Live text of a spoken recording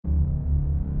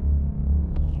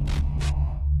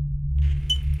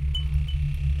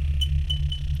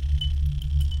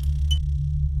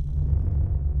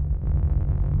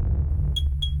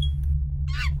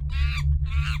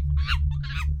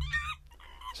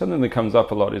something that comes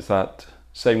up a lot is that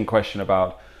same question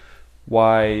about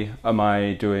why am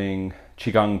I doing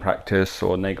Qigong practice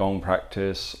or Neigong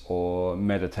practice or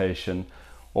meditation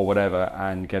or whatever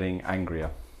and getting angrier.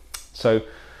 So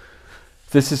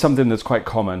this is something that's quite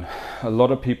common. A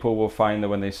lot of people will find that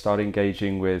when they start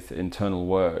engaging with internal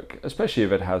work, especially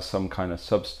if it has some kind of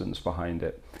substance behind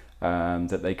it,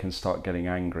 that they can start getting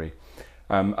angry.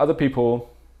 Other people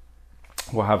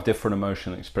will have different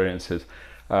emotional experiences,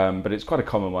 but it's quite a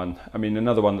common one. I mean,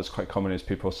 another one that's quite common is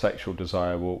people's sexual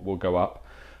desire will go up.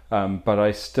 But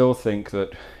I still think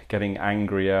that getting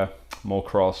angrier, more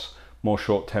cross, more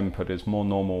short-tempered is more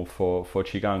normal for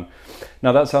Qigong.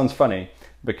 Now that sounds funny,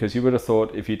 because you would have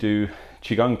thought if you do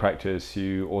Qigong practice,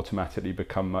 you automatically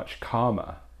become much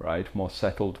calmer, right? More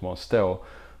settled, more still.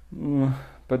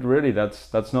 But really,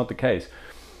 that's not the case.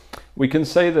 We can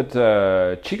say that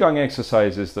Qigong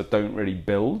exercises that don't really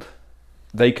build,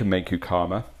 they can make you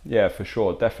calmer. Yeah, for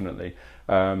sure, definitely.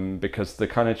 Because the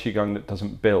kind of Qigong that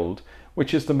doesn't build,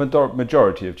 which is the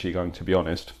majority of Qigong, to be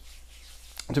honest.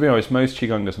 To be honest, most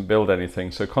Qigong doesn't build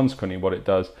anything, so consequently what it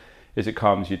does is it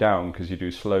calms you down because you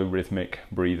do slow rhythmic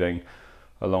breathing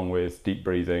along with deep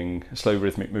breathing, slow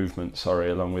rhythmic movement,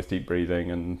 along with deep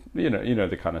breathing, and you know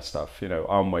the kind of stuff,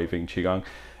 arm waving Qigong.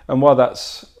 And while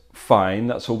that's fine,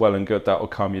 that's all well and good, that will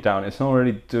calm you down, it's not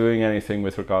really doing anything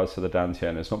with regards to the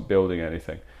Dantian, it's not building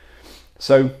anything.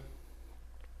 So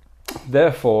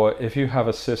therefore, if you have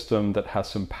a system that has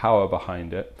some power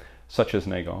behind it, such as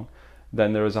Neigong,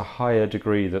 then there is a higher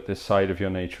degree that this side of your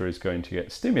nature is going to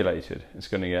get stimulated. It's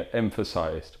going to get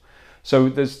emphasized. So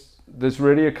there's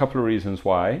really a couple of reasons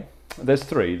why. There's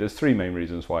three main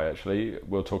reasons why, actually,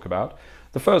 we'll talk about.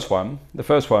 The first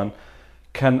one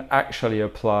can actually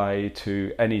apply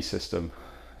to any system.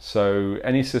 So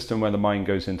any system where the mind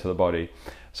goes into the body.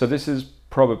 So this is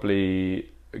probably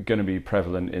going to be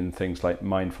prevalent in things like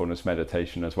mindfulness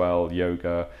meditation as well,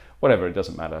 yoga, whatever, it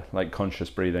doesn't matter, like conscious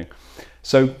breathing.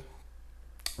 So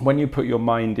when you put your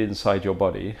mind inside your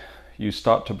body, you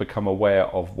start to become aware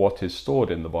of what is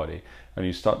stored in the body, and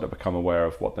you start to become aware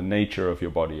of what the nature of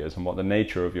your body is and what the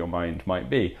nature of your mind might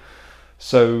be.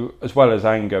 So as well as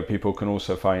anger, people can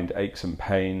also find aches and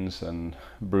pains and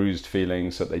bruised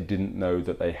feelings that they didn't know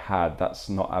that they had. That's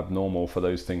not abnormal for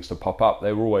those things to pop up.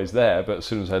 They were always there, but as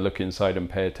soon as I look inside and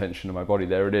pay attention to my body,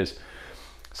 there it is.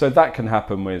 So that can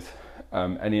happen with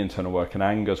any internal work, and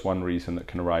anger is one reason that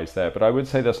can arise there. But I would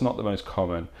say that's not the most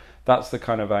common. That's the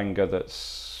kind of anger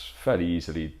that's fairly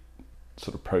easily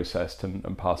sort of processed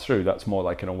and passed through. That's more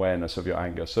like an awareness of your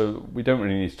anger. So we don't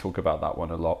really need to talk about that one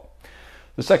a lot.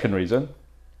 The second reason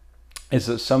is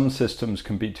that some systems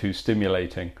can be too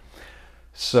stimulating.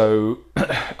 So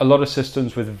a lot of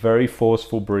systems with very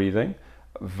forceful breathing,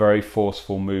 very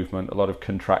forceful movement, a lot of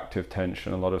contractive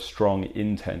tension, a lot of strong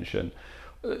intention.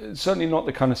 Certainly not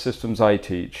the kind of systems I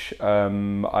teach.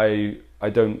 I'm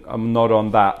not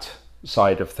on that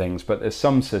side of things, but there's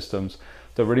some systems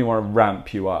that really want to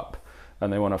ramp you up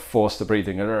and they want to force the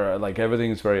breathing, like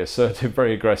everything's very assertive,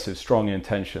 very aggressive, strong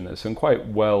intention. There's some quite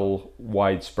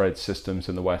widespread systems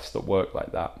in the West that work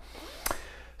like that.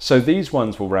 So these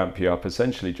ones will ramp you up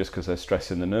essentially just because they're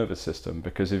stressing the nervous system,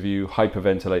 because if you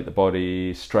hyperventilate the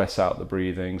body, stress out the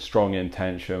breathing, strong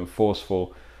intention,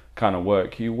 forceful kind of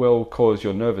work, you will cause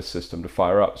your nervous system to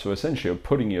fire up. So essentially you're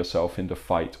putting yourself into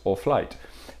fight or flight.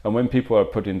 And when people are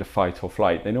put into fight or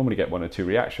flight, they normally get one or two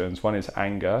reactions. One is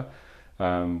anger,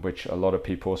 which a lot of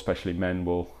people, especially men,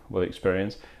 will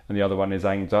experience. And the other one is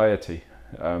anxiety.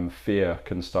 Fear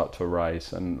can start to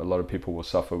arise, and a lot of people will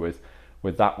suffer with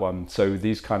that one. So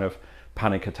these kind of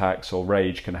panic attacks or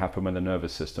rage can happen when the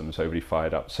nervous system is overly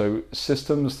fired up. So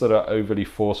systems that are overly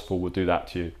forceful will do that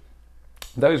to you.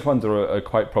 Those ones are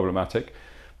quite problematic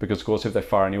because, of course, if they're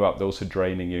firing you up, they're also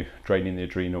draining you, draining the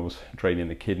adrenals, draining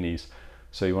the kidneys.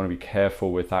 So you want to be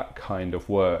careful with that kind of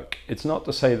work. It's not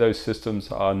to say those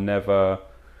systems are never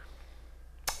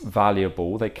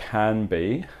valuable. They can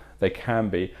be,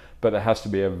 but there has to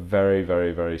be a very,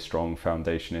 very, very strong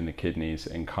foundation in the kidneys,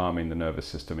 in calming the nervous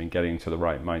system, in getting to the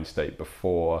right mind state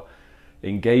before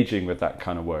engaging with that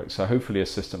kind of work. So hopefully a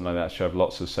system like that should have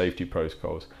lots of safety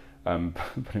protocols.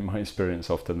 But in my experience,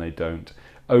 often they don't.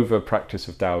 Over practice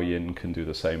of Dao Yin can do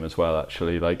the same as well,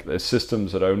 actually. Like there's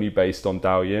systems that are only based on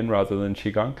Dao Yin rather than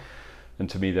Qigong, and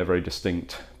to me they're very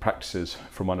distinct practices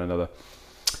from one another.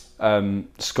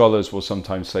 Scholars will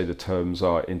sometimes say the terms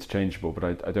are interchangeable,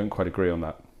 but I don't quite agree on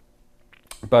that.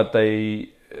 But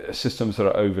systems that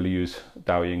are overly used,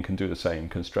 Dao Yin can do the same,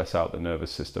 can stress out the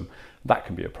nervous system. That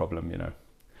can be a problem,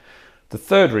 The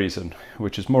third reason,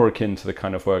 which is more akin to the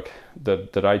kind of work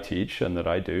that I teach and that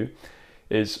I do,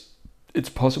 is it's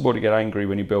possible to get angry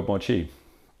when you build more qi.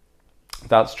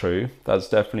 That's true. That's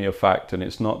definitely a fact, and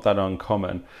it's not that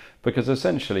uncommon because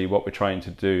essentially what we're trying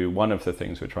to do, one of the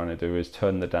things we're trying to do is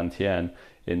turn the Dantian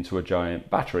into a giant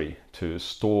battery to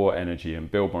store energy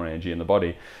and build more energy in the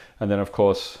body. And then, of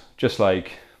course, just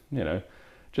like, you know,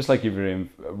 just like even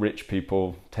rich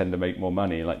people tend to make more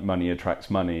money, like money attracts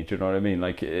money. Do you know what I mean?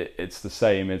 Like it's the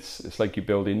same. It's like you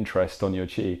build interest on your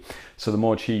chi. So the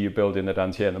more chi you build in the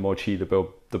Dantian, the more chi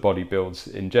the body builds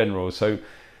in general. So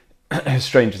as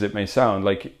strange as it may sound,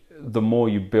 like the more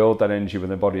you build that energy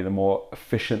within the body, the more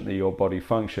efficiently your body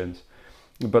functions.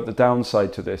 But the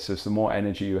downside to this is the more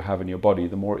energy you have in your body,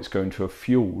 the more it's going to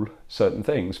fuel certain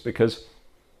things. Because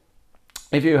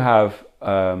if you have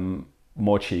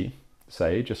more chi,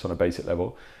 say, just on a basic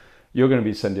level, you're going to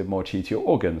be sending more chi to your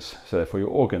organs, so therefore your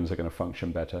organs are going to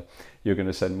function better. You're going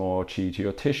to send more chi to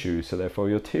your tissues, so therefore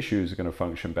your tissues are going to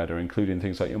function better, including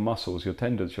things like your muscles, your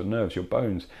tendons, your nerves, your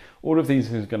bones. All of these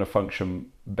things are going to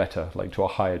function better, like to a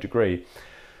higher degree.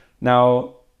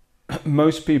 Now,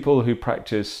 most people who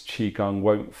practice Qigong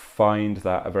won't find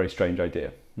that a very strange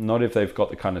idea. Not if they've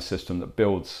got the kind of system that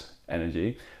builds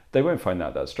energy. They won't find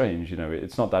that strange. You know,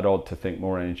 it's not that odd to think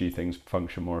more energy things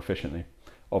function more efficiently.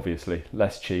 Obviously,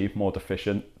 less chi, more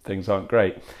deficient, things aren't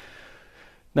great.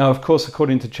 Now, of course,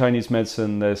 according to Chinese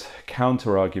medicine, there's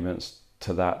counter arguments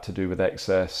to that to do with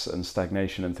excess and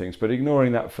stagnation and things. But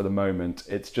ignoring that for the moment,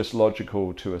 it's just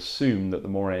logical to assume that the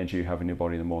more energy you have in your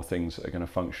body, the more things are going to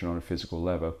function on a physical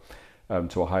level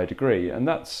to a higher degree. And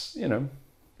that's, you know,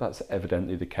 that's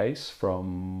evidently the case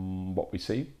from what we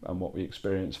see and what we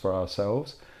experience for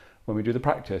ourselves when we do the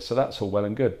practice. So that's all well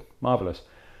and good, marvelous.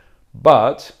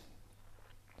 But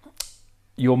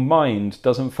your mind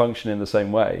doesn't function in the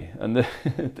same way. And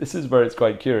this is where it's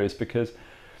quite curious, because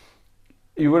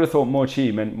you would have thought more chi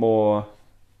meant more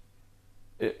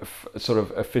sort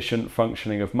of efficient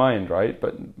functioning of mind, right?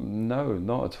 But no,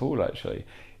 not at all, actually.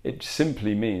 It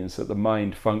simply means that the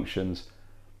mind functions,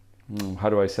 how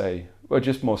do I say? Well,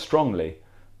 just more strongly,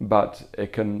 but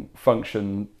it can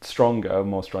function stronger,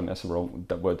 more strong, that's wrong,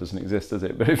 that word doesn't exist, does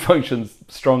it? But it functions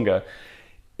stronger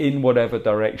in whatever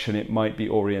direction it might be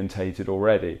orientated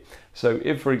already. So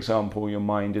if, for example, your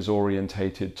mind is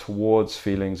orientated towards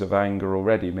feelings of anger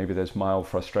already, maybe there's mild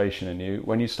frustration in you,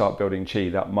 when you start building chi,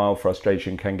 that mild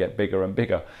frustration can get bigger and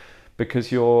bigger,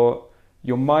 because your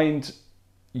mind,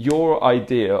 your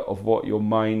idea of what your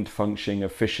mind functioning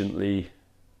efficiently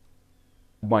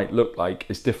might look like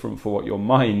is different for what your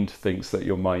mind thinks that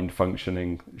your mind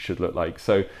functioning should look like.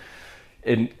 So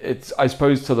it's, I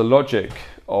suppose, to the logic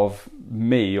of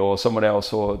me or someone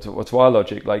else, or to our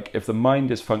logic, like if the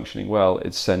mind is functioning well,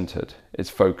 it's centered, it's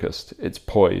focused, it's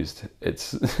poised,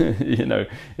 it's you know,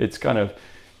 it's kind of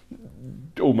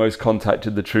almost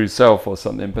contacted the true self or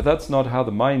something. But that's not how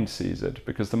the mind sees it,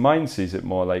 because the mind sees it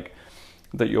more like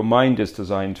that your mind is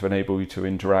designed to enable you to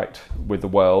interact with the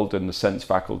world and the sense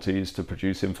faculties to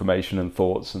produce information and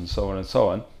thoughts and so on and so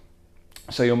on.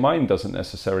 So your mind doesn't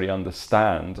necessarily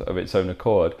understand of its own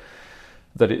accord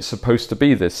that it's supposed to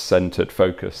be this centered,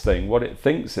 focused thing. What it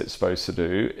thinks it's supposed to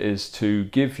do is to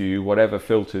give you whatever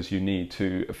filters you need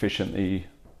to efficiently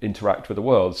interact with the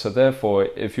world. So therefore,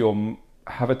 if you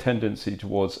have a tendency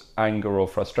towards anger or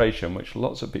frustration, which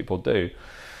lots of people do,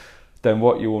 then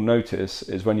what you will notice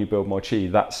is when you build more chi,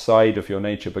 that side of your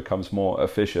nature becomes more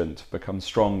efficient, becomes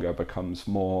stronger, becomes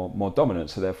more dominant.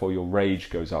 So therefore your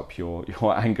rage goes up, your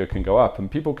anger can go up,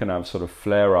 and people can have sort of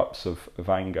flare-ups of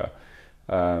anger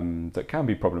that can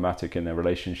be problematic in their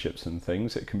relationships and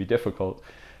things. It can be difficult.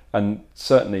 And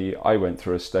certainly I went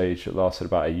through a stage that lasted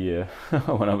about a year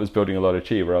when I was building a lot of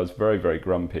chi, where I was very, very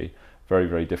grumpy, very,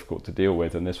 very difficult to deal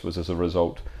with. And this was as a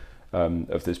result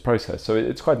of this process. So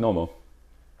it's quite normal.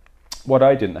 What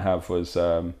I didn't have was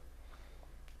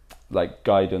like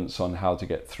guidance on how to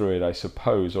get through it, I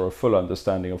suppose, or a full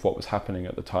understanding of what was happening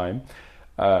at the time.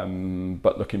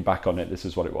 But looking back on it, this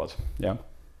is what it was. Yeah.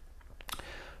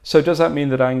 So does that mean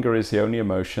that anger is the only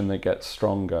emotion that gets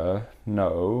stronger?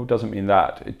 No, doesn't mean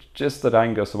that. It's just that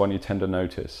anger is the one you tend to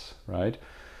notice, right?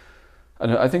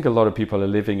 And I think a lot of people are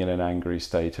living in an angry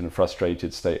state and a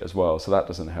frustrated state as well, so that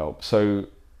doesn't help. So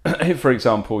if, for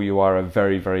example, you are a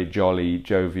very, very jolly,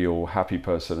 jovial, happy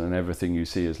person and everything you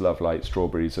see is love, light,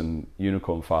 strawberries and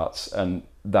unicorn farts, and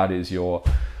that is your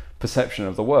perception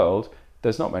of the world,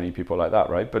 there's not many people like that,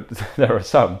 right? But there are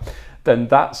some. Then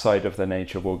that side of their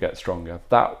nature will get stronger.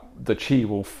 The chi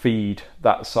will feed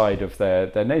that side of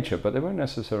their nature, but they won't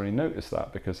necessarily notice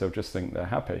that because they'll just think they're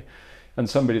happy. And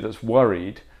somebody that's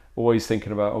worried, always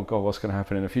thinking about, oh God, what's going to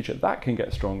happen in the future, that can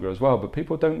get stronger as well. But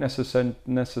people don't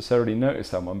necessarily notice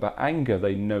that one. But anger,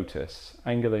 they notice.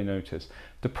 Anger, they notice.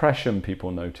 Depression,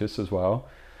 people notice as well.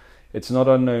 It's not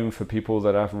unknown for people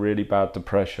that have really bad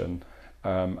depression,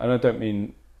 and I don't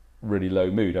mean really low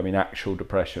mood, I mean actual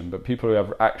depression, but people who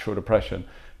have actual depression,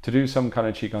 to do some kind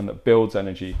of qigong that builds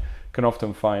energy can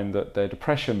often find that their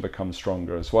depression becomes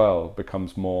stronger as well,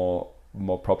 becomes more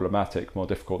problematic, more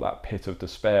difficult. That pit of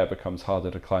despair becomes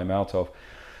harder to climb out of.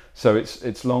 So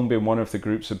it's long been one of the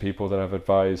groups of people that I've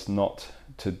advised not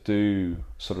to do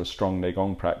sort of strong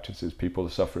Neigong practices, people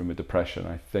suffering with depression.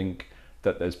 I think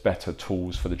that there's better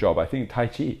tools for the job. I think Tai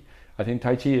Chi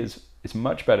is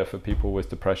much better for people with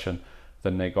depression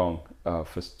than Neigong,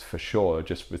 for sure,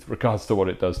 just with regards to what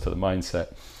it does to the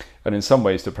mindset. And in some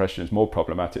ways, depression is more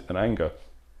problematic than anger,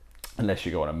 unless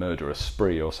you go on a murderous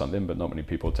spree or something, but not many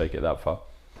people take it that far.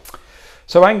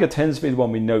 So anger tends to be the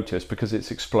one we notice because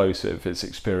it's explosive, it's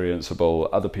experienceable.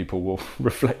 Other people will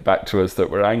reflect back to us that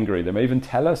we're angry. They may even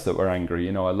tell us that we're angry.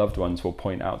 You know, our loved ones will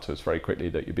point out to us very quickly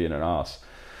that you're being an arse.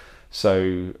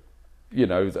 So, you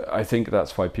know, I think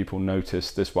that's why people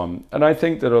notice this one. And I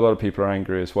think that a lot of people are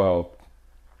angry as well,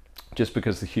 just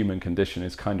because the human condition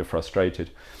is kind of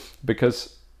frustrated.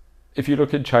 Because if you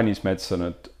look at Chinese medicine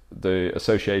at the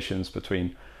associations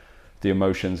between the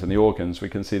emotions and the organs, we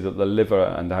can see that the liver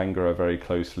and anger are very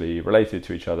closely related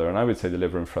to each other. And I would say the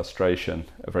liver and frustration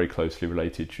are very closely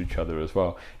related to each other as well.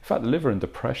 In fact, the liver and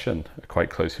depression are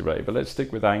quite closely related, but let's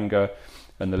stick with anger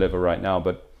and the liver right now.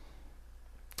 But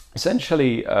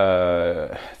essentially,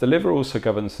 the liver also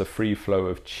governs the free flow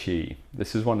of qi.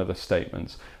 This is one of the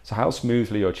statements. So how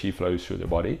smoothly your qi flows through the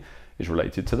body is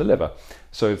related to the liver.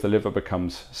 So if the liver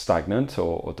becomes stagnant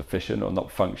or deficient or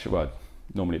not functional, well,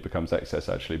 normally it becomes excess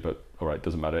actually, but all right,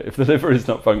 doesn't matter. If the liver is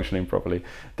not functioning properly,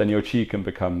 then your qi can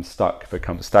become stuck,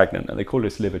 become stagnant, and they call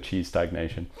this liver qi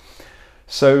stagnation.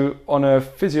 So on a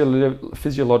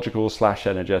physiological /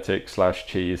 energetic /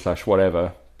 qi /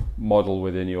 whatever model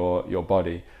within your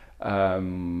body,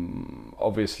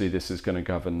 obviously this is going to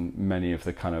govern many of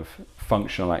the kind of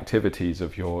functional activities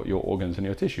of your organs and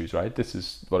your tissues, right? This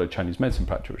is what a Chinese medicine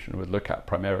practitioner would look at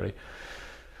primarily.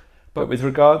 But with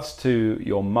regards to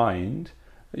your mind,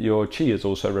 your qi is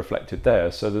also reflected there.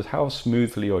 So that how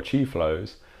smoothly your qi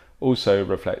flows also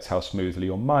reflects how smoothly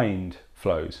your mind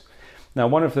flows. Now,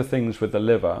 one of the things with the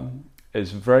liver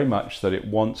is very much that it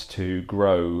wants to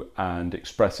grow and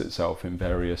express itself in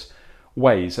various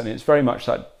ways. And it's very much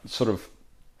that sort of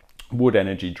wood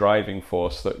energy driving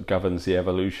force that governs the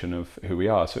evolution of who we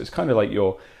are. So it's kind of like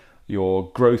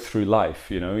your growth through life,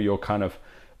 you know, your kind of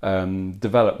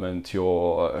development,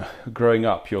 your growing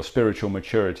up, your spiritual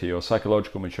maturity, your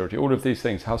psychological maturity, all of these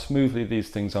things, how smoothly these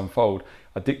things unfold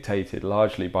are dictated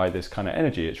largely by this kind of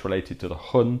energy. It's related to the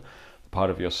Hun, the part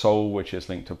of your soul, which is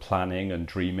linked to planning and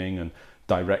dreaming and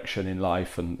direction in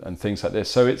life and things like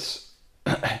this. So it's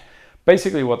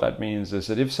basically what that means is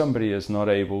that if somebody is not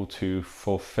able to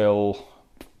fulfill,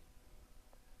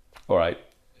 all right,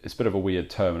 it's a bit of a weird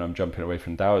term and I'm jumping away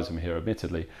from Taoism here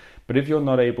admittedly, but if you're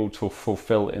not able to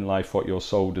fulfill in life what your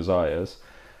soul desires,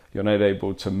 you're not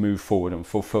able to move forward and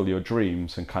fulfill your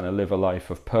dreams and kind of live a life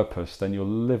of purpose, then your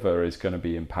liver is going to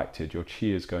be impacted. Your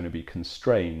qi is going to be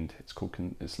constrained.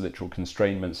 It's literal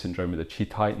constrainment syndrome with the qi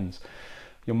tightens.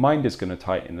 Your mind is going to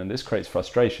tighten, and this creates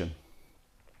frustration.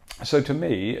 So to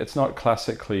me, it's not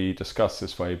classically discussed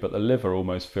this way, but the liver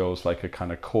almost feels like a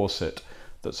kind of corset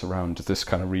that's around this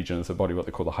kind of region of the body, what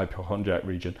they call the hypochondriac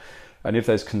region. And if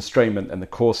there's constrainment and the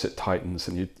corset tightens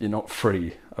and you're not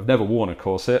free. I've never worn a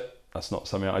corset. That's not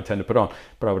something I tend to put on,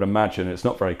 but I would imagine it's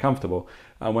not very comfortable.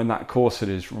 And when that corset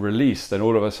is released, then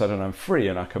all of a sudden I'm free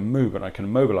and I can move and I can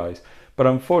mobilize. But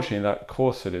unfortunately, that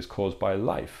corset is caused by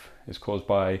life. It's caused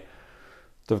by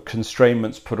the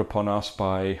constraints put upon us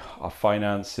by our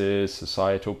finances,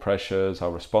 societal pressures,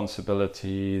 our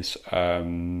responsibilities,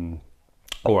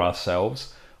 or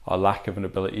ourselves, our lack of an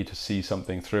ability to see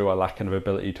something through, our lack of an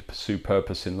ability to pursue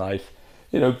purpose in life.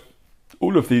 You know,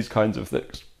 all of these kinds of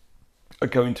things are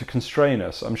going to constrain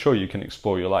us. I'm sure you can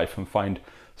explore your life and find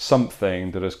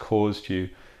something that has caused you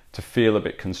to feel a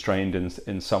bit constrained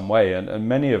in some way. And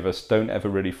many of us don't ever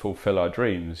really fulfill our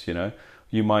dreams, you know.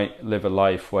 You might live a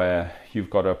life where you've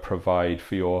got to provide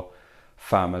for your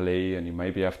family and you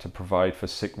maybe have to provide for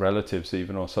sick relatives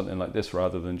even or something like this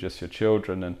rather than just your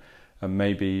children. And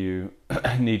maybe you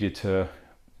needed to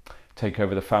take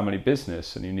over the family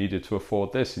business and you needed to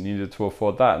afford this and you needed to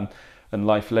afford that. And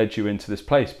life led you into this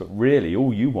place. But really,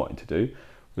 all you wanted to do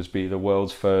was be the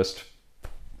world's first,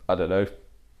 I don't know,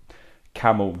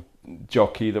 camel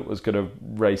jockey that was going to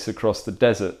race across the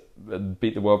desert and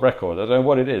beat the world record. I don't know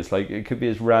what it is. Like, it could be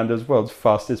as round as world's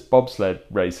fastest bobsled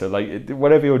racer. Like,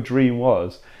 whatever your dream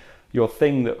was, your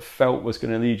thing that felt was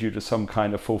going to lead you to some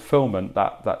kind of fulfillment,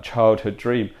 that childhood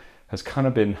dream has kind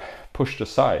of been pushed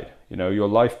aside. You know, your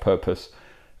life purpose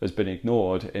has been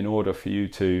ignored in order for you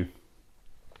to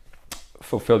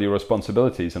fulfill your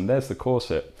responsibilities, and there's the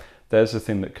corset. There's the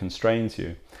thing that constrains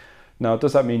you. Now,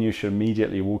 does that mean you should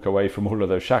immediately walk away from all of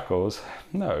those shackles?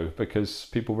 No, because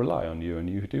people rely on you and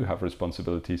you do have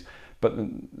responsibilities. But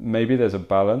maybe there's a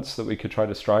balance that we could try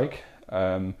to strike.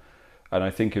 And I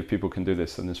think if people can do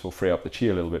this, then this will free up the chi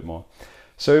a little bit more.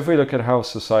 So if we look at how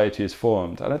society is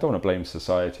formed, and I don't want to blame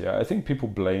society, I think people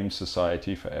blame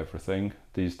society for everything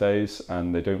these days,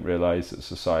 and they don't realize that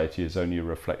society is only a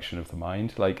reflection of the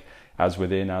mind, like as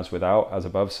within, as without, as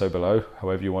above, so below,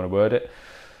 however you want to word it.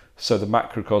 So the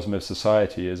macrocosm of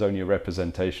society is only a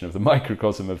representation of the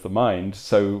microcosm of the mind.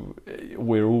 So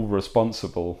we're all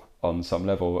responsible on some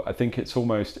level. I think it's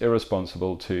almost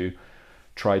irresponsible to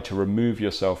try to remove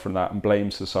yourself from that and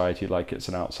blame society like it's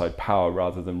an outside power,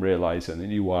 rather than realizing that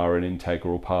you are an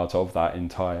integral part of that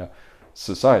entire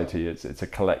society. It's a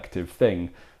collective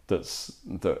thing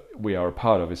that we are a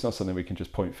part of. It's not something we can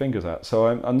just point fingers at. So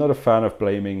I'm not a fan of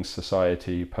blaming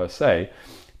society per se,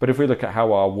 but if we look at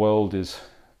how our world is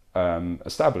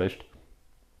established,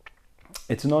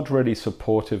 it's not really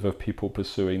supportive of people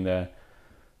pursuing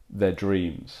their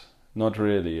dreams. Not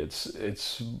really.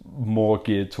 It's more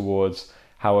geared towards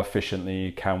how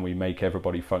efficiently can we make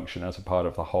everybody function as a part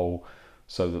of the whole,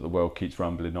 so that the world keeps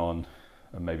rumbling on,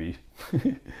 and maybe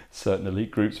certain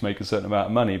elite groups make a certain amount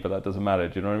of money, but that doesn't matter.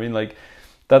 Do you know what I mean? Like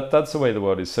that's the way the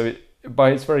world is. So by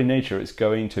its very nature, it's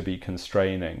going to be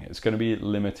constraining. It's going to be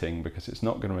limiting, because it's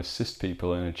not going to assist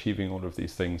people in achieving all of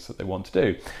these things that they want to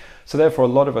do. So therefore, a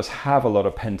lot of us have a lot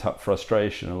of pent-up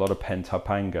frustration, a lot of pent-up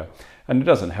anger. And it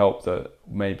doesn't help that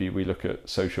maybe we look at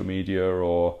social media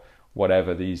or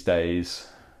whatever these days.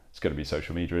 It's going to be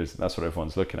social media, isn't it? That's what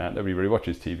everyone's looking at. Nobody really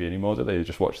watches TV anymore, do they? They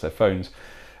just watch their phones.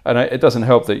 And it doesn't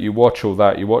help that you watch all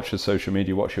that, you watch the social media,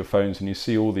 you watch your phones, and you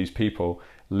see all these people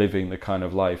living the kind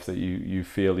of life that you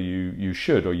feel you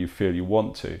should, or you feel you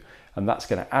want to. And that's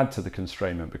going to add to the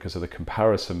constrainment because of the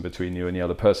comparison between you and the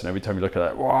other person. Every time you look at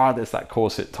that, wow, there's that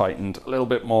corset tightened a little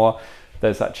bit more,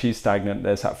 there's that chi stagnant,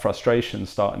 there's that frustration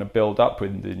starting to build up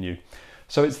within you.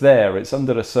 So it's there, it's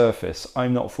under the surface.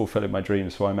 I'm not fulfilling my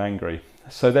dreams, so I'm angry.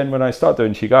 So then when I start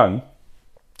doing Qigong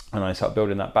and I start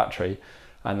building that battery,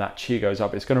 and that chi goes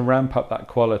up, it's going to ramp up that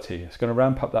quality. It's going to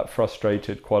ramp up that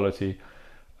frustrated quality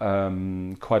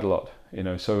quite a lot. You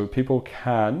know, so people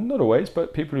can, not always,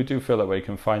 but people who do feel that way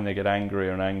can find they get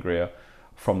angrier and angrier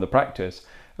from the practice.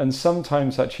 And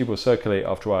sometimes that chi will circulate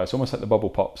after a while. It's almost like the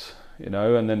bubble pops, you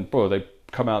know, and then they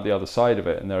come out the other side of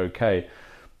it and they're okay.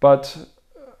 But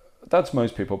that's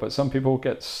most people. But some people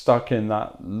get stuck in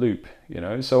that loop, you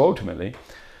know. So ultimately,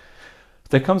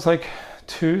 there comes like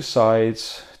two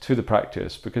sides to the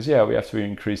practice, because we have to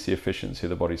increase the efficiency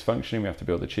of the body's functioning, we have to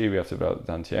build the chi, we have to build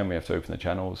the dantian, we have to open the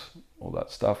channels, all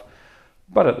that stuff.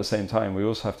 But at the same time, we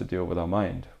also have to deal with our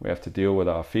mind. We have to deal with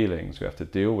our feelings. We have to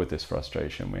deal with this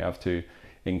frustration. We have to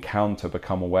encounter,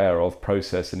 become aware of,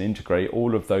 process and integrate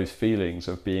all of those feelings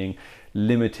of being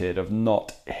limited, of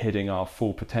not hitting our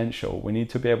full potential. We need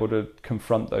to be able to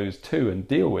confront those too and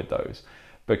deal with those,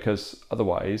 because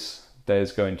otherwise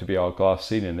there's going to be our glass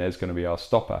ceiling, there's going to be our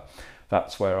stopper.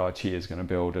 That's where our chi is going to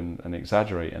build and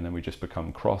exaggerate, and then we just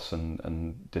become cross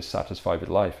and dissatisfied with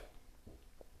life.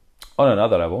 On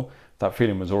another level, that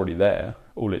feeling was already there.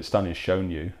 All it's done is shown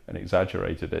you and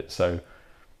exaggerated it, so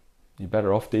you're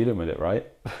better off dealing with it, right?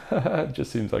 It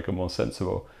just seems like a more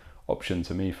sensible option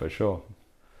to me, for sure.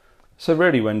 So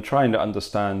really, when trying to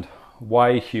understand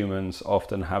why humans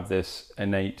often have this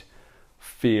innate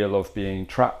feel of being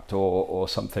trapped or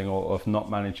something, or of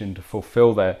not managing to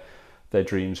fulfill their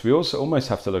dreams, we also almost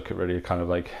have to look at really kind of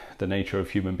like the nature of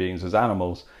human beings as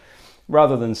animals.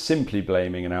 Rather than simply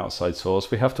blaming an outside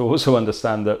source, we have to also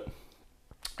understand that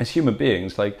as human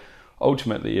beings, like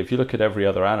ultimately, if you look at every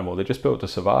other animal, they're just built to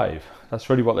survive. That's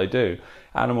really what they do.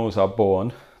 Animals are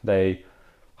born, they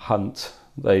hunt,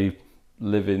 they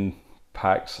live in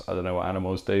packs. I don't know what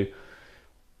animals do.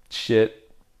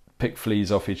 Pick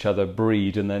fleas off each other,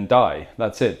 breed, and then die.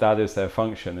 That's it. That is their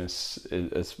function.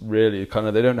 It's really kind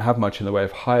of, they don't have much in the way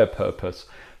of higher purpose.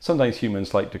 Sometimes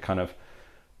humans like to kind of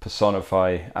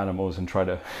personify animals and try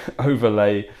to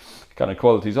overlay kind of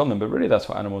qualities on them, but really that's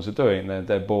what animals are doing.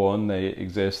 They're born, they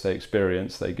exist, they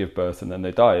experience, they give birth, and then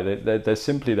they die. They're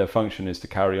simply, their function is to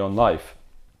carry on life.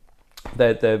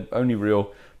 Their only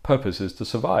real purpose is to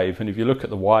survive. And if you look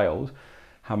at the wild,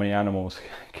 how many animals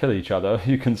kill each other,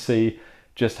 you can see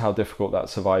just how difficult that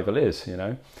survival is, you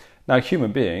know. Now,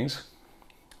 human beings,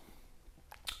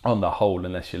 on the whole,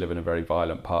 unless you live in a very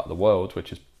violent part of the world,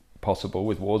 which is possible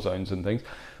with war zones and things,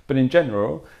 but in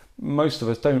general, most of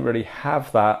us don't really have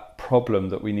that problem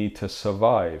that we need to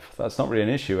survive. That's not really an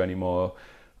issue anymore.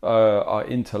 Our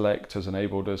intellect has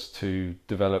enabled us to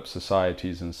develop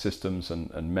societies and systems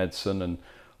and medicine and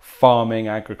farming,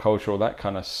 agriculture, all that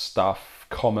kind of stuff,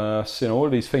 commerce, all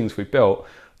these things we've built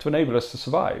to enable us to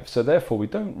survive. So therefore, we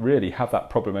don't really have that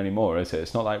problem anymore, is it?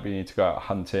 It's not like we need to go out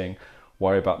hunting,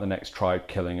 worry about the next tribe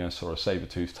killing us or a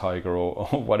saber-toothed tiger or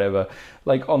whatever.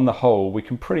 Like, on the whole, we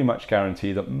can pretty much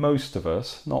guarantee that most of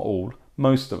us, not all,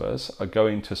 most of us are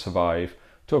going to survive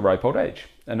to a ripe old age.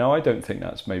 And now I don't think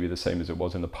that's maybe the same as it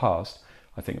was in the past.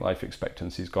 I think life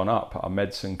expectancy's gone up. Our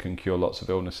medicine can cure lots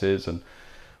of illnesses, and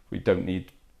we don't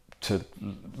need to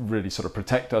really sort of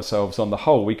protect ourselves on the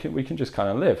whole. We can just kind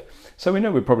of live. So we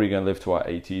know we're probably going to live to our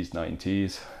 80s,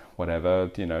 90s,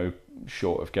 whatever,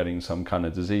 short of getting some kind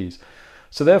of disease.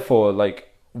 So therefore,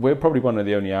 like, we're probably one of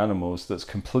the only animals that's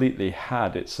completely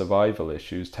had its survival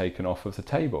issues taken off of the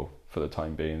table for the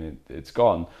time being. It's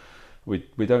gone.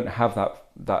 We don't have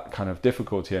that kind of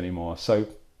difficulty anymore. So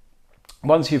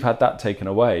once you've had that taken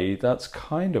away, that's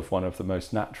kind of one of the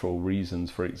most natural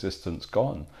reasons for existence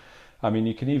gone. I mean,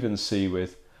 you can even see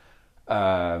with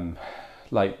certainly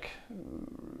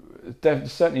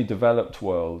developed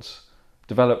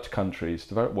countries,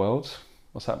 developed worlds.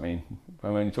 What's that mean?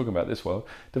 I'm only talking about this world.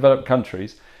 Developed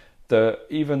countries,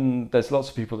 even there's lots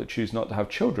of people that choose not to have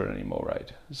children anymore,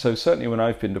 right? So certainly when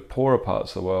I've been to poorer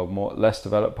parts of the world, less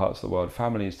developed parts of the world,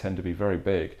 families tend to be very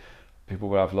big. People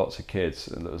will have lots of kids,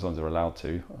 as long as they're allowed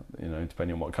to,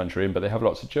 depending on what country you're in, but they have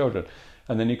lots of children.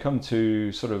 And then you come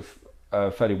to sort of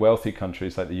fairly wealthy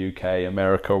countries like the UK,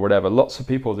 America, or whatever. Lots of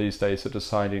people these days are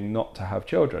deciding not to have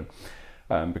children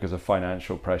because of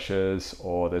financial pressures,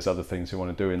 or there's other things they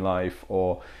want to do in life,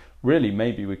 or really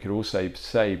maybe we could also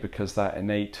say because that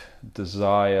innate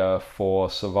desire for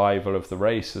survival of the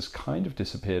race has kind of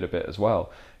disappeared a bit as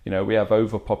well. We have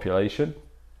overpopulation,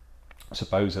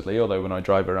 supposedly, although when I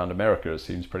drive around America it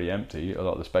seems pretty empty, a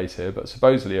lot of the space here, but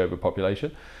supposedly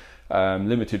overpopulation.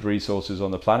 Limited resources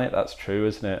on the planet, that's true,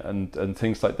 isn't it? And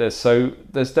things like this. So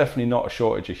there's definitely not a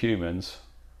shortage of humans.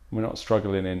 We're not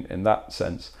struggling in that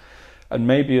sense. And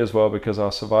maybe as well, because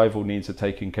our survival needs are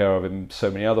taken care of in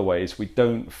so many other ways, we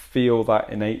don't feel that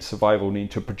innate survival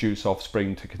need to produce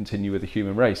offspring to continue with the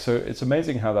human race. So it's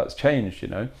amazing how that's changed,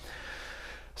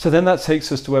 So then that takes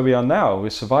us to where we are now.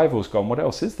 With survival's gone, what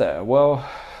else is there? Well,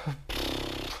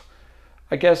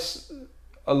 I guess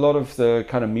a lot of the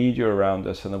kind of media around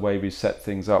us and the way we set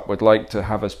things up would like to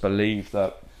have us believe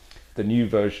that the new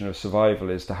version of survival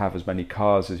is to have as many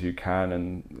cars as you can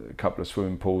and a couple of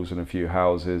swimming pools and a few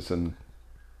houses and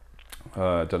a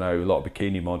lot of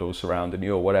bikini models surrounding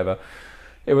you or whatever.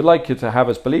 It would like you to have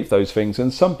us believe those things,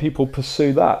 and some people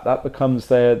pursue that. That becomes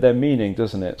their meaning,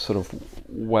 doesn't it? Sort of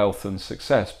wealth and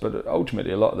success. But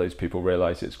ultimately, a lot of those people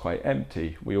realise it's quite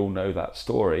empty. We all know that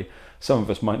story. Some of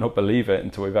us might not believe it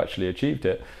until we've actually achieved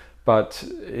it. But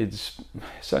it's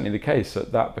certainly the case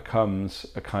that becomes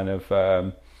a kind of,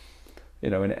 an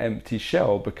empty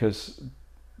shell, because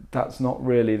that's not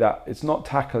really that. It's not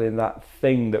tackling that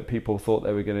thing that people thought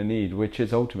they were going to need, which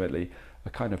is ultimately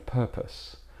a kind of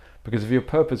purpose. Because if your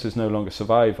purpose is no longer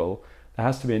survival, there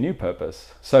has to be a new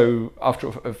purpose. So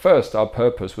at first, our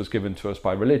purpose was given to us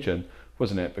by religion,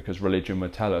 wasn't it? Because religion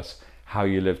would tell us how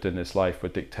you lived in this life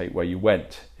would dictate where you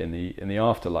went in the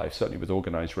afterlife, certainly with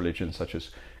organized religions such as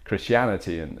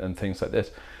Christianity and things like this.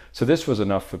 So this was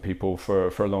enough for people for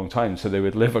a long time. So they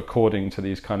would live according to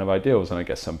these kind of ideals. And I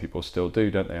guess some people still do,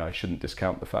 don't they? I shouldn't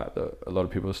discount the fact that a lot of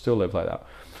people still live like that.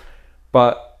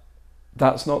 But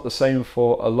that's not the same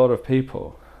for a lot of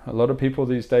people. A lot of people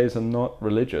these days are not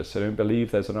religious. They don't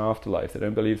believe there's an afterlife. They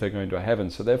don't believe they're going to a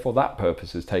heaven. So therefore that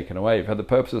purpose is taken away. You've had the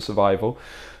purpose of survival,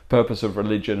 purpose of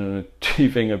religion and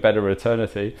achieving a better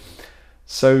eternity.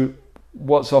 So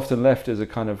what's often left is a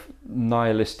kind of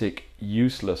nihilistic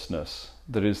uselessness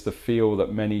that is the feel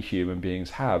that many human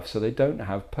beings have. So they don't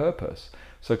have purpose.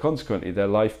 So consequently their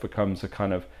life becomes a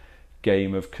kind of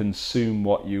game of consume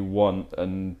what you want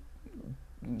and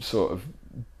sort of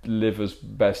live as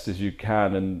best as you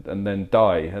can and then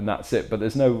die, and that's it. But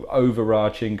there's no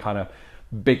overarching kind of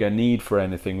bigger need for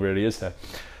anything, really, is there?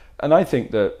 And I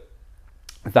think that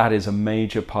is a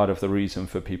major part of the reason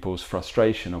for people's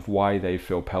frustration of why they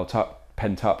feel pent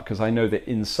up, because I know that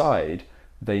inside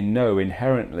they know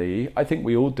inherently, I think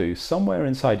we all do, somewhere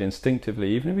inside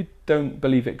instinctively, even if we don't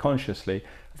believe it consciously,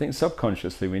 I think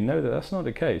subconsciously we know that that's not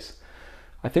the case.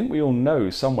 I think we all know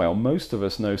somewhere, or most of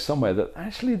us know somewhere, that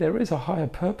actually there is a higher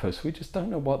purpose. We just don't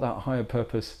know what that higher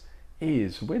purpose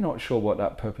is. We're not sure what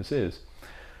that purpose is.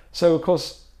 So, of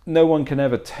course, no one can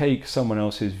ever take someone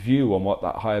else's view on what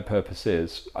that higher purpose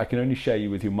is. I can only share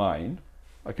with you mine.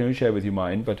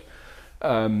 But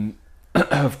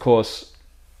Of course,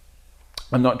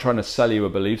 I'm not trying to sell you a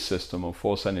belief system or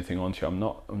force anything onto you. I'm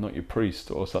not your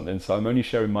priest or something. So I'm only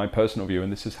sharing my personal view,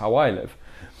 and this is how I live.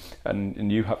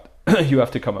 And you have you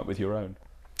have to come up with your own.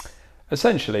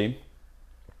 Essentially,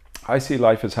 I see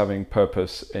life as having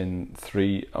purpose in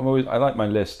three. I like my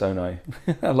list, don't I?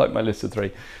 I like my list of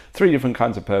three different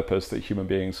kinds of purpose that human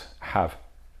beings have.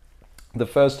 The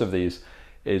first of these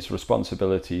is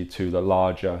responsibility to the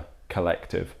larger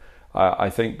collective. I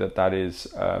think that is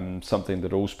something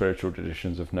that all spiritual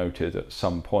traditions have noted at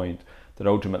some point, that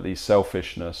ultimately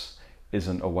selfishness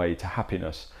isn't a way to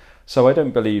happiness. So I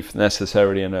don't believe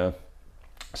necessarily in a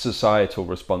societal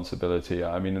responsibility.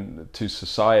 I mean, to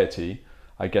society,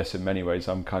 I guess in many ways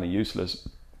I'm kind of useless,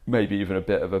 maybe even a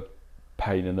bit of a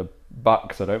pain in the butt,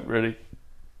 because I don't really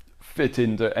fit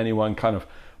into any one kind of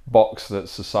box that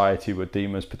society would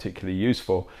deem as particularly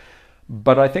useful.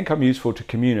 But I think I'm useful to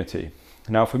community.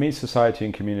 Now, for me, society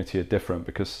and community are different,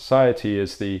 because society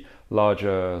is the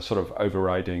larger sort of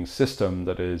overriding system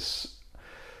that is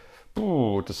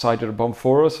decided upon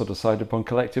for us or decided upon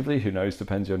collectively. Who knows?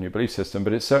 Depends on your belief system.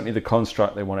 But it's certainly the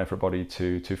construct they want everybody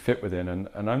to fit within,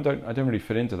 and I don't really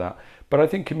fit into that. But I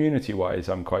think community-wise,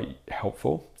 I'm quite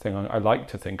helpful. I like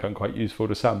to think I'm quite useful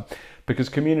to some, because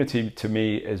community to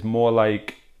me is more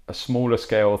like a smaller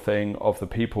scale thing of the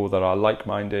people that are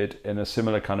like-minded in a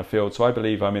similar kind of field. So I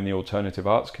believe I'm in the alternative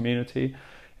arts community,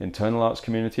 internal arts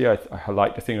community. I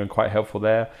like to think I'm quite helpful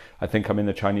there. I think I'm in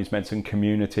the Chinese medicine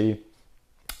community.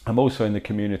 I'm also in the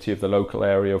community of the local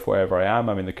area of wherever I am.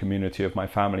 I'm in the community of my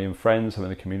family and friends. I'm in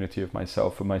the community of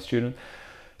myself and my student.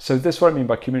 So this is what I mean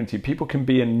by community. People can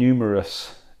be in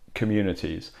numerous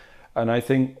communities. And I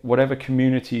think whatever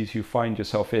communities you find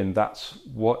yourself in, that's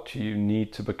what you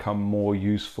need to become more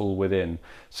useful within.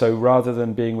 So rather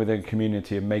than being within a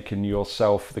community and making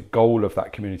yourself the goal of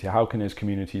that community, how can this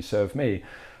community serve me?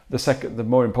 The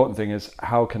more important thing is,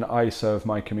 how can I serve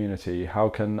my community? How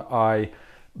can I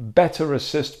better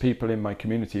assist people in my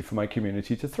community for my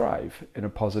community to thrive in a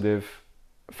positive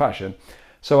fashion?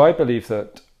 So I believe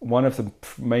that one of the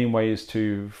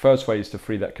first ways to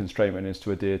free that constraint is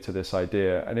to adhere to this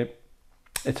idea. And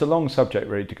it's a long subject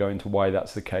really to go into why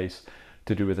that's the case,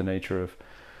 to do with the nature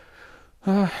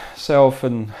of self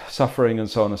and suffering and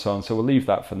so on and so on. So we'll leave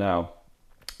that for now.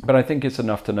 But I think it's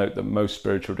enough to note that most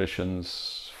spiritual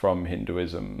traditions, from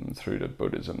Hinduism through to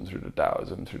Buddhism, through to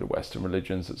Taoism, through to Western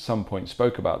religions, at some point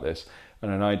spoke about this.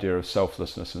 And an idea of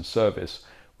selflessness and service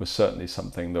was certainly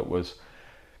something that was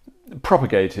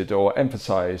propagated or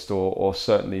emphasized or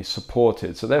certainly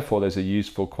supported. So therefore there's a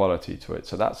useful quality to it.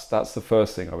 So that's the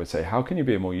first thing I would say. How can you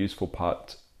be a more useful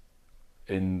part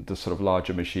in the sort of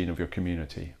larger machine of your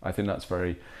community? I think that's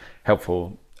very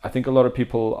helpful. I think a lot of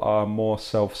people are more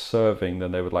self-serving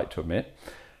than they would like to admit.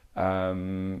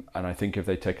 And I think if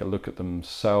they take a look at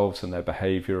themselves and their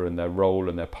behavior and their role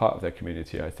and their part of their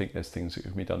community, I think there's things that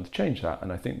can be done to change that.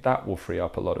 And I think that will free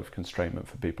up a lot of constrainment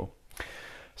for people.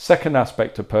 Second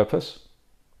aspect of purpose,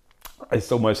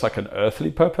 it's almost like an earthly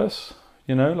purpose,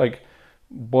 like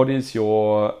what is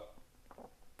your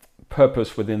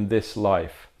purpose within this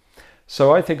life?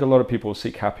 So I think a lot of people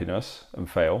seek happiness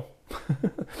and fail,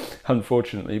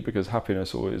 unfortunately, because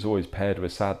happiness is always paired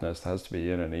with sadness. There has to be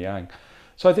yin and a yang.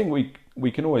 So I think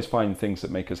we can always find things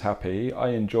that make us happy. I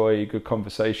enjoy good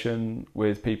conversation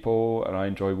with people, and I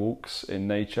enjoy walks in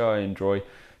nature. I enjoy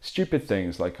stupid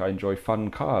things, like I enjoy fun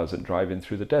cars and driving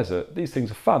through the desert. These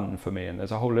things are fun for me, and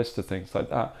there's a whole list of things like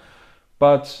that.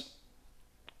 But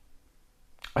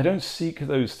I don't seek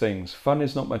those things. Fun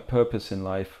is not my purpose in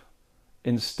life.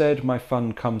 Instead, my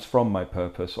fun comes from my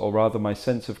purpose, or rather my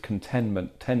sense of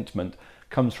contentment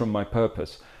comes from my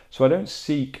purpose. So I don't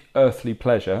seek earthly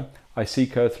pleasure, I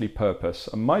seek earthly purpose.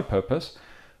 And my purpose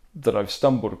that I've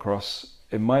stumbled across,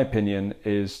 in my opinion,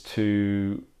 is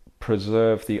to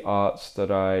preserve the arts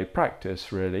that I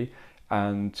practice, really,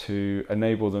 and to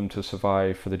enable them to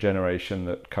survive for the generation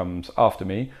that comes after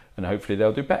me, and hopefully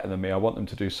they'll do better than me. I want them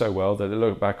to do so well that they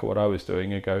look back at what I was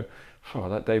doing and go, oh,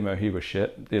 that demo, he was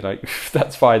shit. They're like,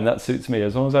 that's fine, that suits me.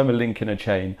 As long as I'm a link in a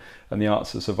chain and the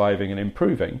arts are surviving and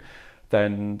improving,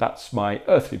 then that's my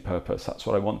earthly purpose. That's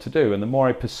what I want to do. And the more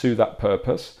I pursue that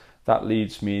purpose, that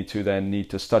leads me to then need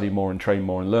to study more and train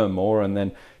more and learn more, and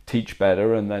then teach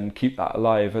better, and then keep that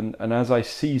alive. And as I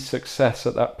see success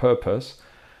at that purpose,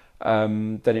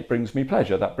 then it brings me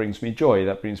pleasure, that brings me joy,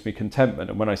 that brings me contentment.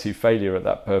 And when I see failure at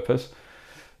that purpose,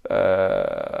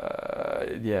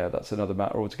 that's another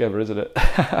matter altogether, isn't it?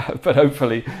 But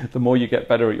hopefully the more you get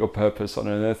better at your purpose on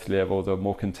an earthly level, the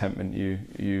more contentment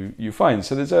you find.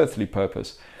 So there's earthly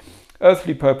purpose.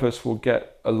 Earthly purpose will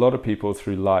get a lot of people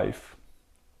through life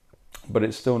but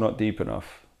it's still not deep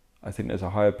enough. I think there's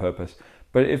a higher purpose.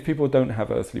 But if people don't have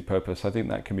earthly purpose, I think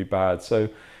that can be bad. So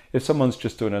if someone's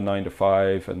just doing a 9 to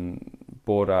 5 and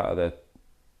bored out of their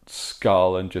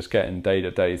skull and just getting day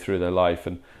to day through their life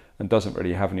and doesn't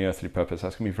really have any earthly purpose,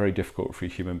 that's going to be very difficult for a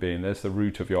human being. There's the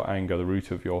root of your anger, the root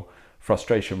of your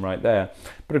frustration right there.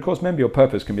 But of course, remember, your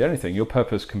purpose can be anything. Your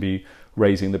purpose can be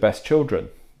raising the best children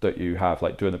that you have,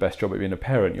 like doing the best job at being a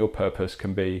parent. Your purpose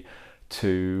can be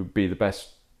to be the best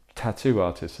tattoo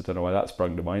artist. I don't know why that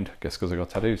sprung to mind. I guess because I got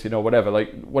tattoos, whatever.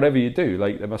 Like whatever you do,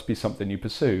 like there must be something you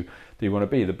pursue that you want to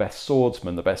be. The best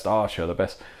swordsman, the best archer, the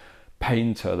best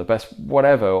painter, the best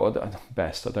whatever, or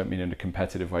best, I don't mean in a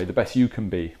competitive way, the best you can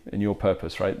be in your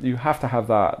purpose, right? You have to have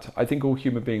that. I think all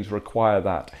human beings require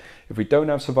that. If we don't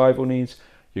have survival needs,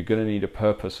 you're going to need a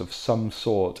purpose of some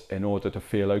sort in order to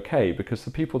feel okay, because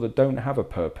the people that don't have a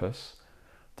purpose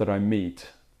that I meet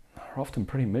are often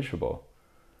pretty miserable,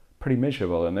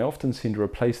 and they often seem to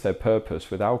replace their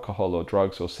purpose with alcohol or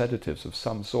drugs or sedatives of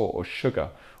some sort, or sugar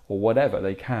or whatever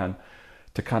they can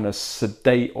to kind of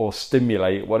sedate or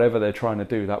stimulate whatever they're trying to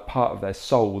do, that part of their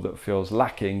soul that feels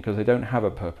lacking because they don't have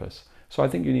a purpose. So I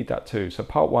think you need that too. So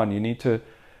part one, you need to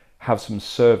have some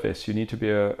service. You need to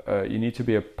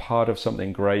be a part of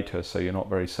something greater, so you're not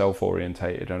very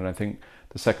self-orientated. And I think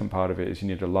the second part of it is you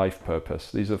need a life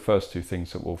purpose. These are the first two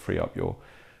things that will free up your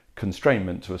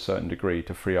constrainment to a certain degree,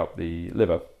 to free up the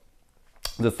liver.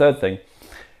 The third thing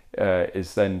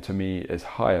is then, to me, is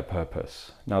higher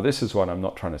purpose. Now this is one I'm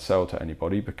not trying to sell to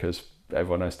anybody, because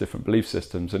everyone has different belief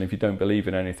systems, and if you don't believe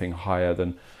in anything higher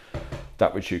than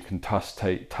that which you can touch,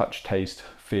 taste,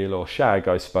 feel or shag,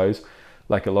 I suppose,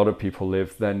 like a lot of people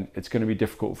live, then it's going to be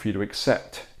difficult for you to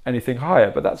accept anything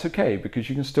higher. But that's okay, because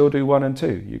you can still do 1 and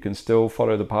 2. You can still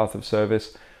follow the path of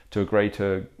service to a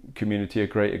greater community, a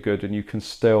greater good, and you can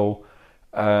still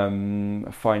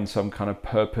find some kind of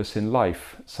purpose in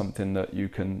life, something that you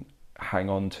can hang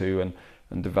on to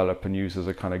and develop and use as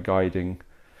a kind of guiding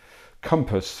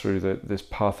compass through this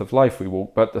path of life we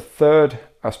walk. But the third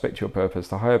aspect to your purpose,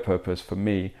 the higher purpose, for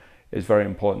me is very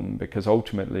important, because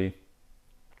ultimately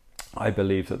I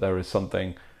believe that there is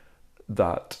something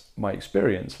that my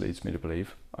experience leads me to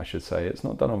believe, I should say. It's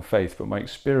not done on faith, but my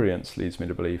experience leads me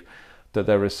to believe that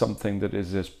there is something that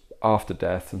is this after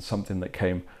death, and something that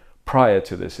came prior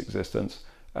to this existence,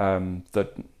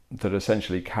 that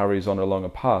essentially carries on along a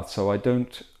path. So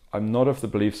I'm not of the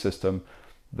belief system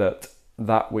that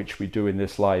which we do in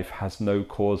this life has no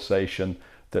causation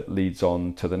that leads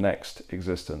on to the next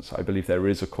existence. I believe there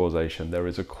is a causation. There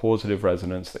is a causative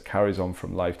resonance that carries on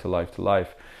from life to life to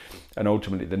life. And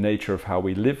ultimately the nature of how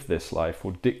we live this life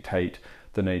will dictate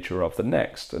the nature of the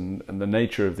next. And the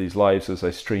nature of these lives, as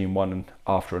they stream one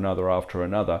after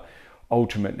another,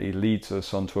 ultimately leads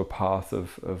us onto a path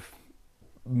of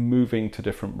moving to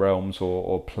different realms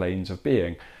or planes of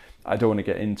being. I don't want to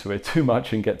get into it too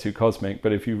much and get too cosmic,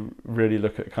 but if you really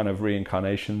look at kind of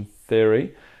reincarnation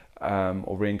theory,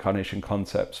 or reincarnation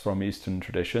concepts from Eastern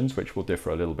traditions, which will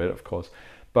differ a little bit, of course,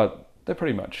 but they're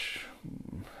pretty much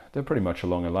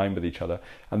along a line with each other,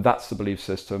 and that's the belief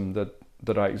system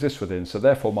that I exist within. So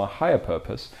therefore, my higher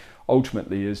purpose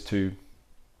ultimately is to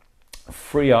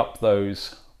free up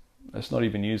those. Let's not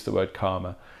even use the word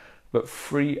karma, but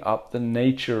free up the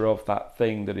nature of that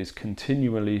thing that is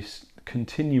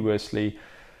continuously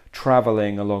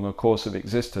traveling along a course of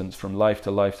existence from life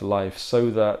to life to life, so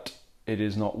that it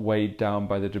is not weighed down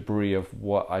by the debris of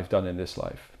what I've done in this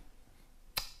life.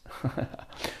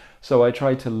 So I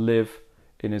try to live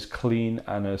in as clean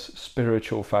and as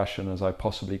spiritual fashion as I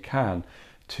possibly can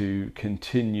to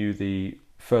continue the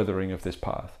furthering of this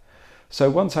path. So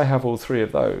once I have all three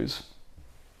of those,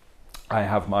 I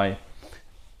have my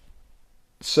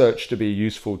search to be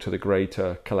useful to the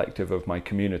greater collective of my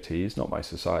communities, not my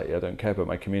society, I don't care about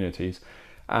my communities,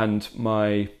 and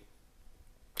my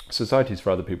society is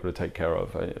for other people to take care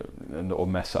of or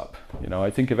mess up. I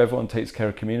think if everyone takes care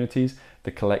of communities,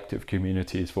 the collective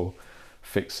communities will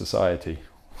fix society.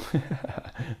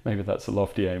 Maybe that's a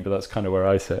lofty aim, but that's kind of where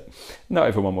I sit. Not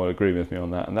everyone will agree with me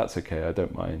on that, and that's okay. I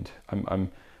don't mind.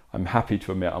 I'm happy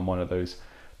to admit I'm one of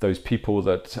those people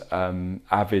that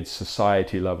avid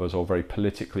society lovers or very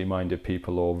politically minded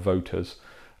people or voters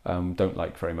don't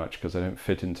like very much, because I don't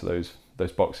fit into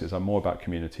those boxes. I'm more about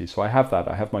community. So I have that.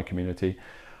 I have my community.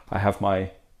 I have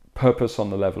my purpose on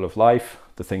the level of life,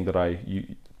 the thing that I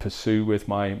pursue with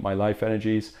my life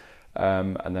energies.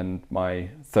 And then my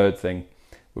third thing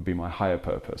would be my higher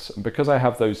purpose. And because I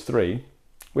have those three,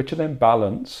 which are then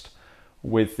balanced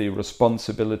with the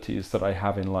responsibilities that I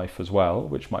have in life as well,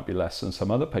 which might be less than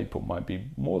some other people, might be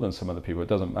more than some other people, it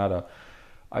doesn't matter.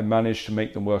 I manage to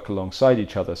make them work alongside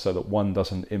each other so that one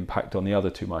doesn't impact on the other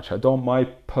too much. I don't want my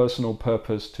personal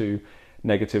purpose to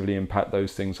negatively impact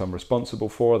those things I'm responsible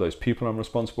for, those people I'm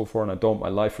responsible for, and I don't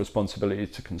want my life responsibility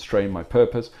to constrain my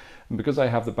purpose. And because I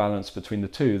have the balance between the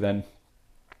two, then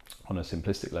on a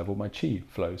simplistic level, my chi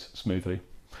flows smoothly.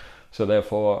 So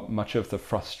therefore, much of the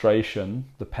frustration,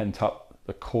 the pent up,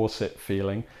 the corset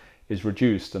feeling is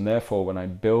reduced. And therefore, when I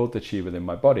build the chi within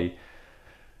my body,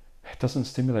 it doesn't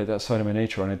stimulate that side of my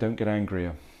nature and I don't get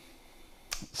angrier.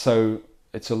 So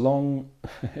it's a long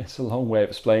way of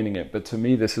explaining it, but to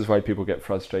me, this is why people get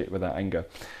frustrated with that anger.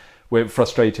 We're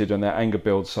frustrated and their anger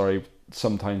builds,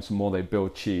 sometimes the more they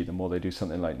build chi, the more they do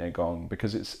something like Neigong,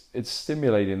 because it's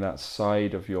stimulating that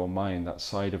side of your mind, that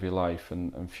side of your life,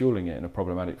 and fueling it in a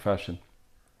problematic fashion.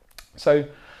 So,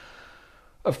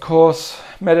 of course,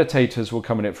 meditators will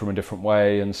come at it from a different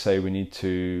way and say we need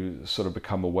to sort of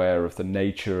become aware of the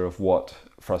nature of what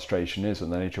frustration is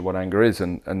and the nature of what anger is,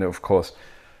 and of course,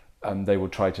 they will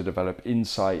try to develop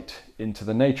insight into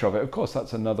the nature of it. Of course,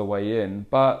 that's another way in,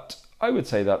 but I would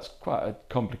say that's quite a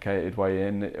complicated way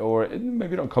in, or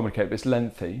maybe not complicated, but it's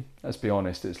lengthy. Let's be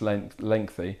honest, it's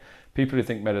lengthy. People who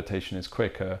think meditation is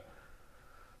quicker,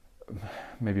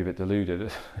 maybe a bit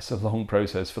deluded. It's a long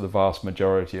process for the vast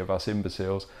majority of us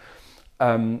imbeciles.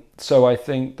 So I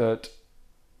think that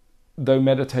though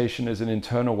meditation is an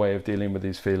internal way of dealing with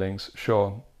these feelings,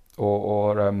 sure,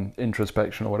 or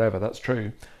introspection or whatever, that's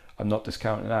true. I'm not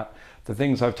discounting that. The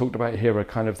things I've talked about here are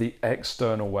kind of the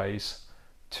external ways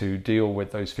to deal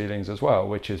with those feelings as well,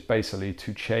 which is basically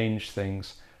to change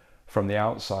things from the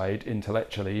outside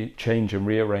intellectually, change and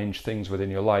rearrange things within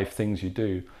your life, things you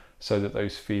do, so that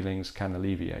those feelings can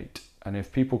alleviate. And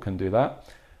if people can do that,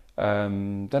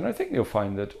 then I think you'll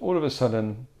find that all of a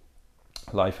sudden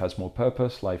life has more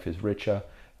purpose, life is richer,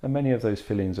 and many of those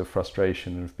feelings of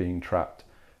frustration and of being trapped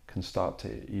can start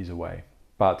to ease away.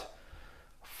 But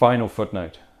final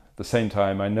footnote, at the same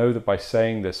time, I know that by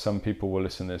saying this, some people will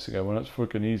listen to this and go, well, it's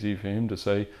fucking easy for him to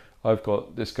say, I've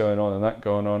got this going on and that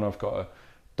going on, I've got a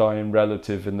dying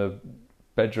relative in the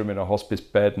bedroom in a hospice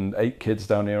bed and 8 kids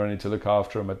down here I need to look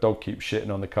after, and my dog keeps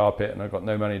shitting on the carpet and I've got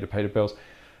no money to pay the bills.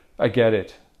 I get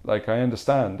it. Like, I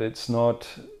understand. It's not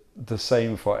the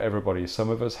same for everybody. Some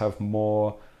of us have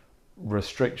more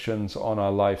restrictions on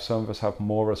our life. Some of us have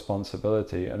more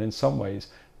responsibility. And in some ways,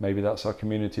 maybe that's our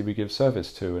community we give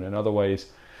service to. And in other ways,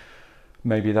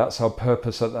 maybe that's our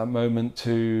purpose at that moment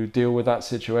to deal with that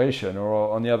situation.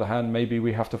 Or on the other hand, maybe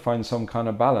we have to find some kind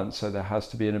of balance. So there has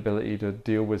to be an ability to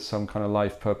deal with some kind of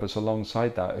life purpose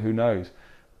alongside that. Who knows?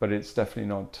 But it's definitely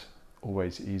not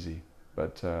always easy.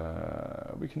 But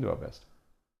we can do our best.